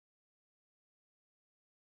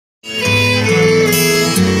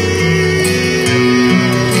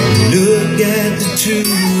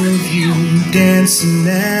dancing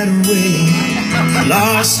that way,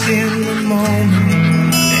 lost in the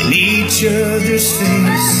moment and each other's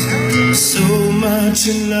face. So much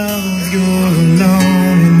in love, you're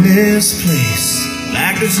alone in this place,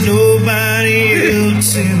 like there's nobody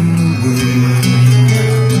else in the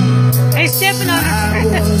world. Hey, stepping on I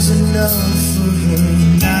was enough for her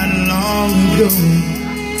not long ago.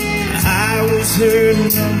 I was her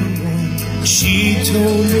number one, she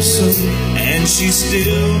told me so, and she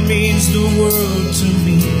still means the world to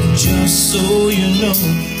me, just so you know.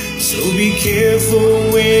 So be careful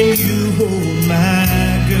when you hold my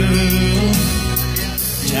girl.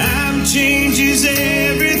 Time changes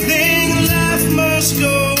everything, life must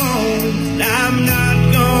go on. I'm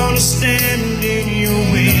not gonna stand in your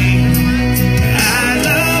way. I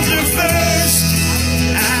loved her first,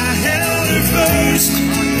 I held her first,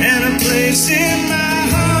 and a place in my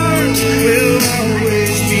heart will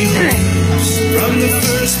always be hers. From the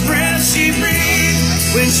first breath she breathed,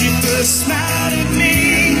 when she first smiled at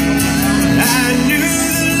me, I knew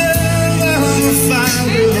the love of a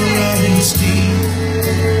fire running steam.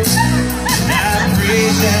 I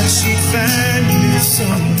prayed that she'd find you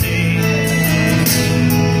someday,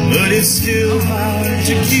 but it's still hard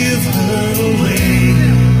to give her away.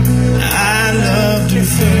 I loved her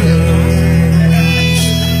first.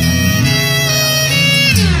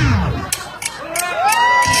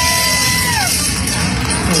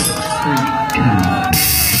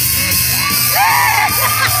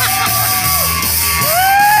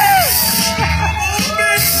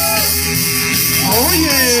 Oh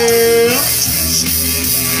yeah!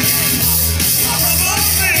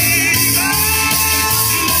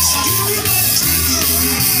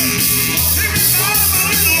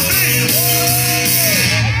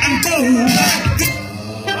 I'm going back.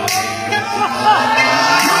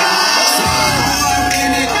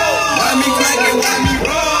 Why me crank it? Why me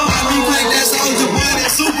roll? Why me crank that soldier boy?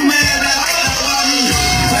 That Superman? Why me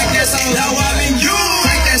crank that soldier? Now why me you?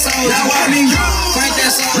 Crank that soldier? Now why me you? Crank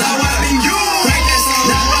that soldier? Now why me you? Crank that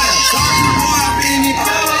soldier? Now why? Soldier boy, I been it.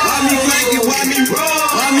 Why me crank it? Why me roll?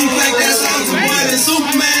 Why me crank that soldier boy? That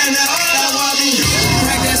Superman? Now why me you?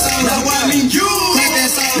 Crank that soldier? Now why me you? Crank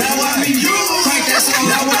that soldier? Now why me you? Crank that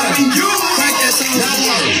soldier? Now why me you? Crank that soldier? Now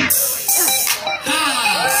why me?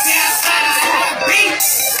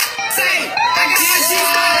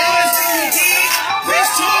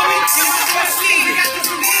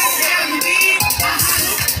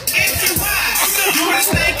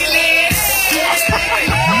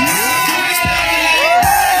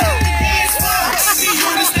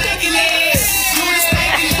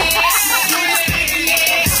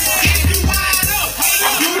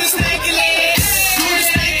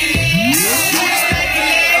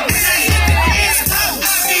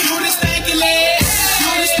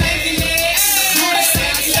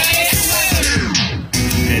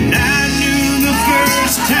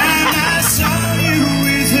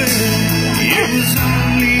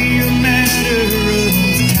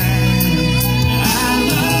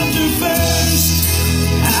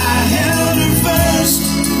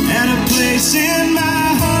 In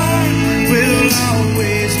my heart will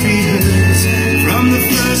always be hers. From the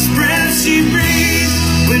first breath she breathed,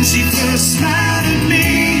 when she first smiled at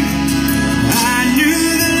me, I knew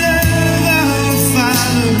the love of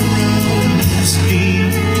Father runs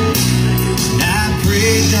deep. I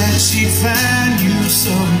prayed that she'd find you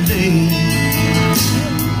someday,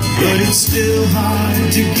 but it's still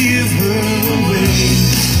hard to give her away.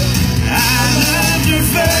 I loved her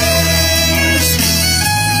first.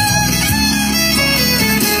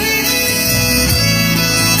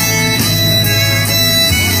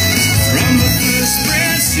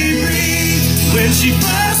 When she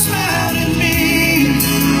first smiled at me, I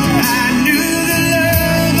knew the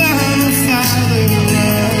love of a father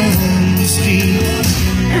runs deep.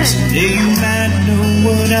 Someday you might know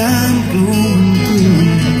what I'm going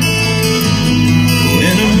through,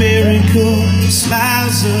 when a miracle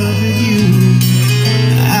smiles up at you.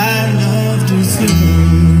 I loved her through.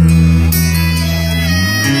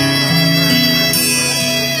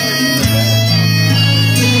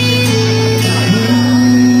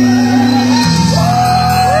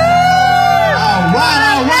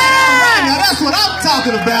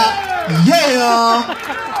 About, yeah,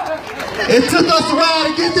 it took us a while to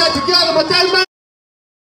get that together, but that's